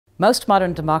Most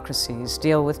modern democracies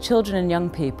deal with children and young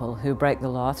people who break the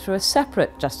law through a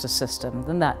separate justice system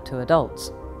than that to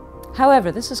adults.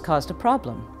 However, this has caused a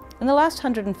problem. In the last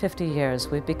 150 years,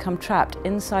 we've become trapped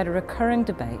inside a recurring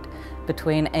debate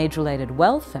between age-related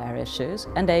welfare issues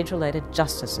and age-related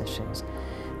justice issues.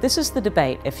 This is the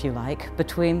debate, if you like,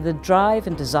 between the drive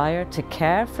and desire to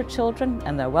care for children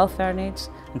and their welfare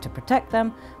needs and to protect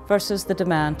them versus the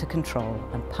demand to control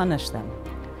and punish them.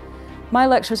 My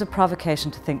lecture is a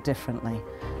provocation to think differently,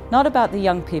 not about the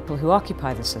young people who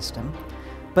occupy the system,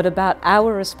 but about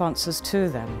our responses to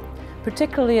them,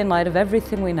 particularly in light of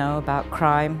everything we know about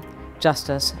crime,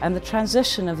 justice, and the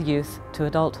transition of youth to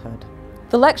adulthood.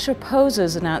 The lecture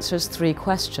poses and answers three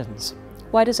questions.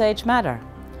 Why does age matter?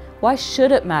 Why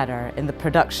should it matter in the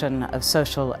production of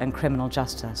social and criminal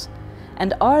justice?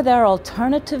 And are there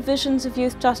alternative visions of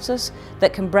youth justice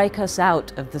that can break us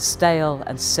out of the stale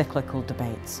and cyclical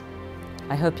debates?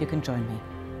 I hope you can join me.